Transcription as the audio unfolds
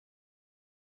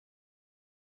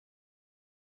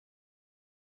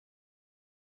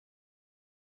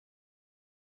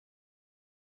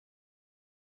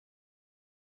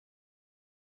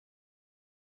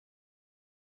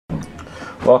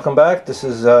Welcome back. This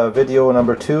is video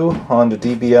number 2 on the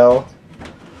DBL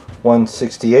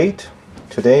 168.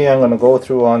 Today I'm going to go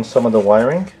through on some of the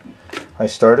wiring. I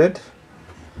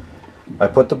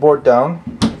put the board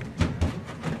down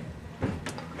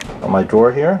on my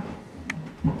drawer here,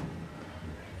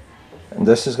 and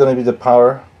this is going to be the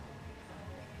power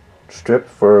strip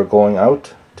for going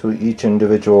out to each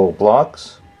individual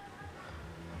blocks,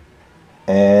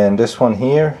 and this one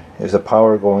here is the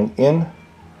power going in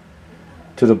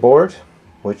to the board,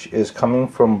 which is coming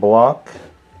from block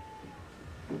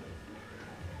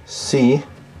C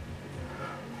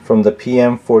from the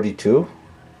PM42,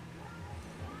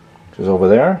 which is over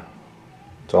there.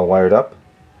 It's all wired up.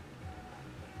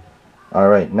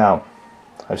 Alright, now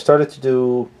I've started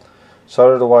to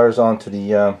solder the wires onto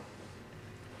the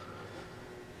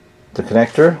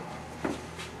connector,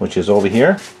 which is over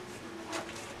here.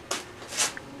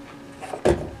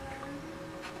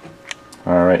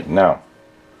 Alright, now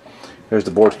here's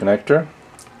the board connector.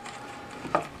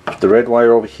 The red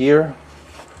wire over here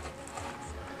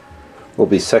will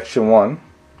be section 1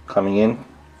 coming in,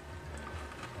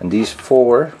 and these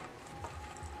 4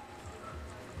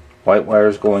 white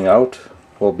wires going out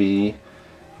will be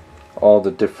all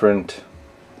the different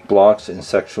blocks in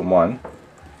section 1,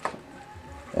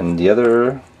 and the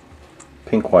other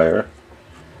pink wire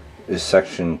is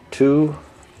section 2,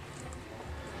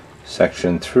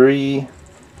 section 3,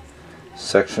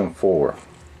 section 4,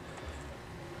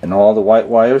 and all the white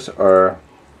wires are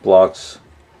blocks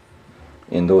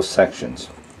in those sections.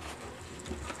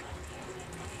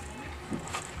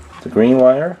 The green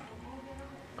wire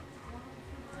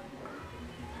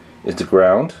is the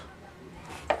ground,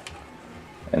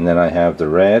 and then I have the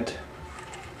red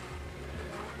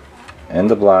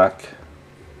and the black.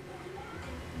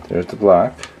 There's the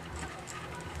black,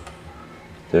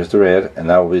 there's the red, and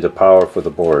that will be the power for the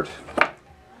board.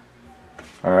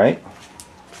 Alright,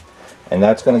 and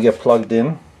that's going to get plugged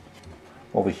in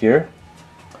over here,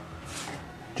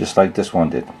 just like this one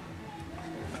did.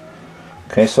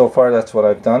 Okay, so far that's what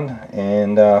I've done,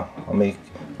 and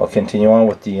I'll continue on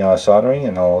with the soldering,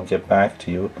 and I'll get back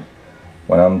to you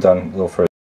when I'm done a little further.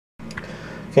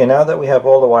 Okay, now that we have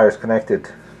all the wires connected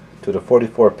to the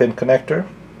 44 pin connector,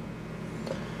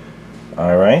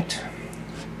 alright,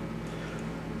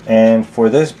 and for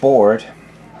this board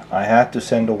I had to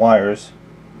send the wires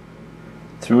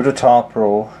through the top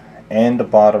row and the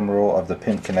bottom row of the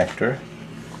pin connector,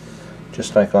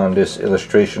 just like on this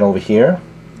illustration over here.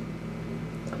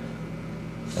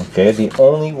 Okay, the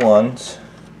only ones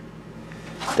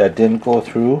that didn't go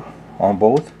through on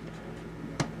both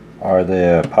are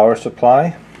the power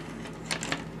supply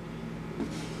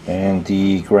and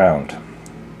the ground.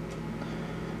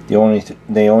 They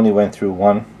only went through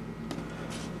one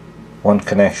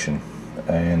connection,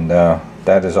 and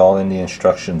that is all in the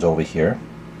instructions over here.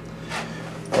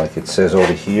 Like it says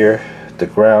over here, the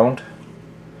ground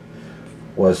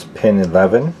was pin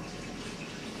 11,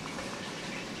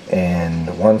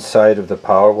 and one side of the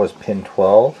power was pin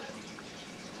 12,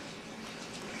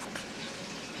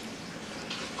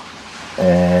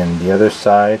 and the other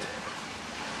side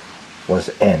was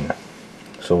N.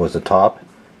 So it was the top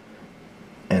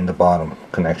and the bottom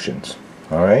connections.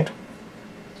 Alright,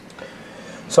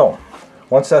 so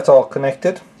once that's all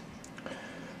connected,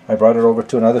 I brought it over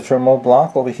to another terminal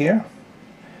block over here.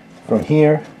 From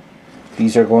here,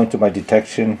 these are going to my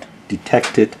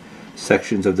detected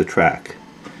sections of the track.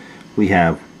 We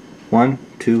have 1,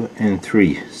 2, and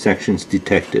 3 sections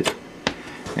detected,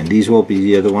 and these will be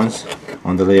the other ones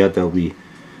on the layout that will be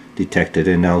detected,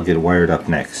 and they'll get wired up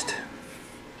next.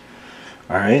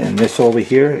 Alright, and this over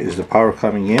here is the power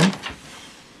coming in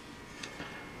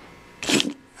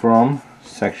from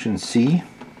section C.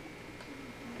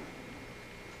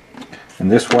 And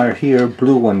this wire here,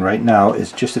 blue one right now,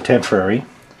 is just a temporary,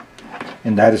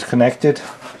 and that is connected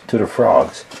to the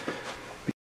frogs.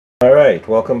 Alright,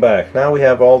 welcome back. Now we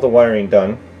have all the wiring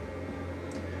done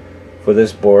for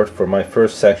this board for my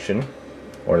first section,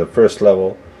 or the first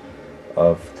level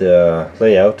of the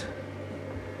layout.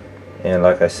 And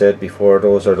like I said before,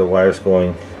 those are the wires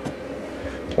going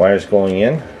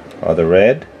in are the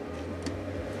red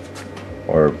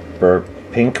or burr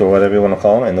pink, or whatever you want to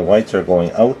call them, and the whites are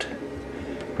going out,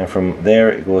 and from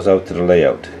there it goes out to the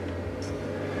layout.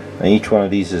 Now each one of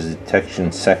these is a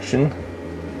detection section,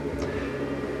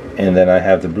 and then I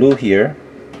have the blue here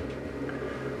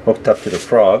hooked up to the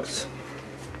frogs.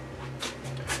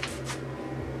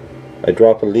 I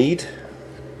drop a lead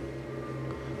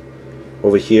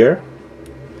over here,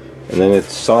 and then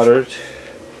it's soldered,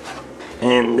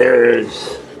 and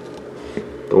there's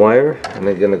the wire, and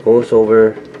again it goes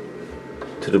over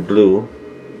to the blue,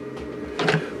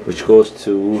 which goes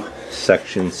to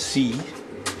section C,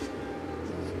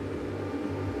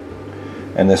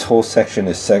 and this whole section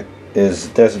is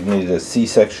designated as C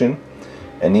section,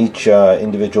 and each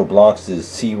individual blocks is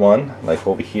C1. Like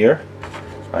over here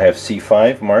I have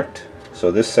C5 marked,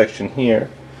 so this section here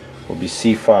will be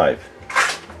C5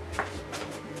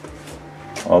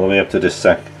 all the way up to this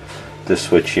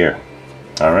switch here.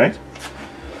 Alright,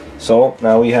 so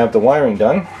now we have the wiring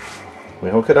done. We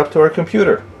hook it up to our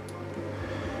computer,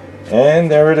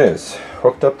 and there it is,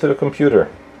 hooked up to the computer.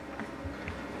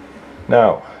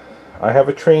 Now I have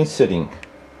a train sitting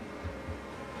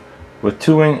with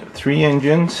 3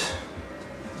 engines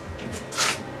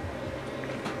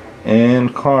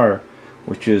and car,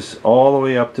 which is all the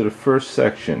way up to the first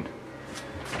section.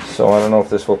 So I don't know if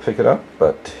this will pick it up,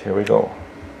 but here we go.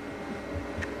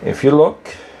 If you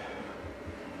look,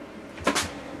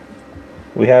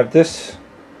 we have this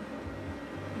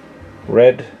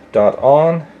red dot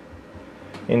on,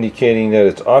 indicating that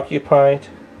it's occupied.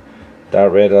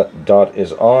 That red dot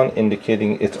is on,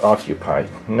 indicating it's occupied.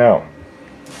 Now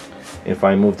if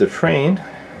I move the train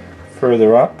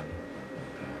further up,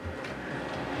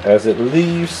 as it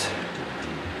leaves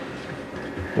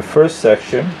the first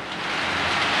section,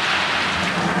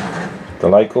 the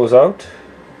light goes out,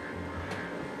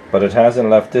 but it hasn't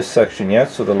left this section yet,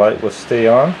 so the light will stay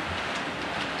on.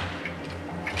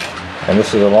 And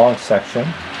this is a long section.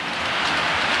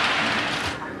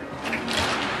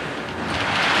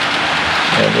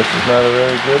 And this is not a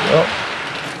very good,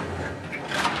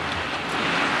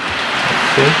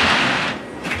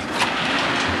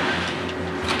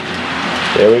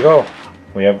 there we go.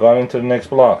 We have gone into the next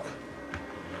block.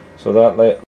 So that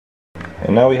light,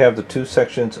 and now we have the 2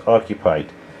 sections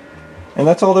occupied. And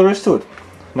that's all there is to it.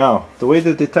 Now, the way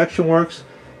the detection works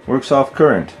off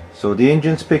current. So the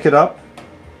engines pick it up,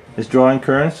 it's drawing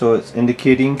current, so it's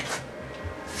indicating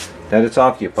that it's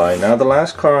occupied. Now the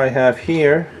last car I have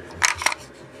here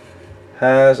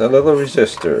has a little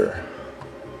resistor.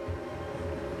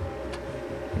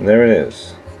 There it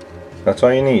is. That's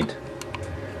all you need.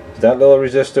 That little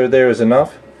resistor there is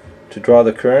enough to draw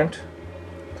the current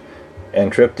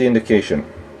and trip the indication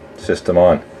system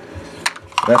on.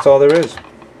 That's all there is.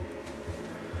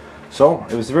 So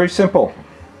it was very simple.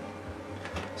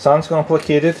 Sounds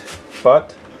complicated,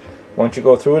 but once you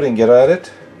go through it and get at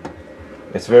it,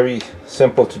 it's very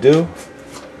simple to do.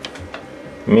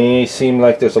 May seem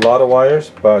like there's a lot of wires,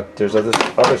 but there's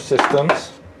other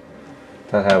systems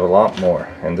that have a lot more,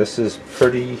 and this is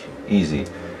pretty easy.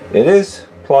 It is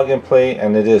plug and play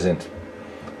and it isn't,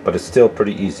 but it's still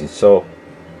pretty easy. So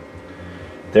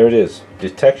there it is,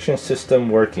 detection system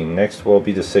working. Next will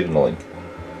be the signaling.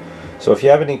 So if you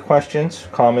have any questions,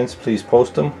 comments, please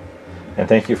post them, and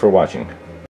thank you for watching.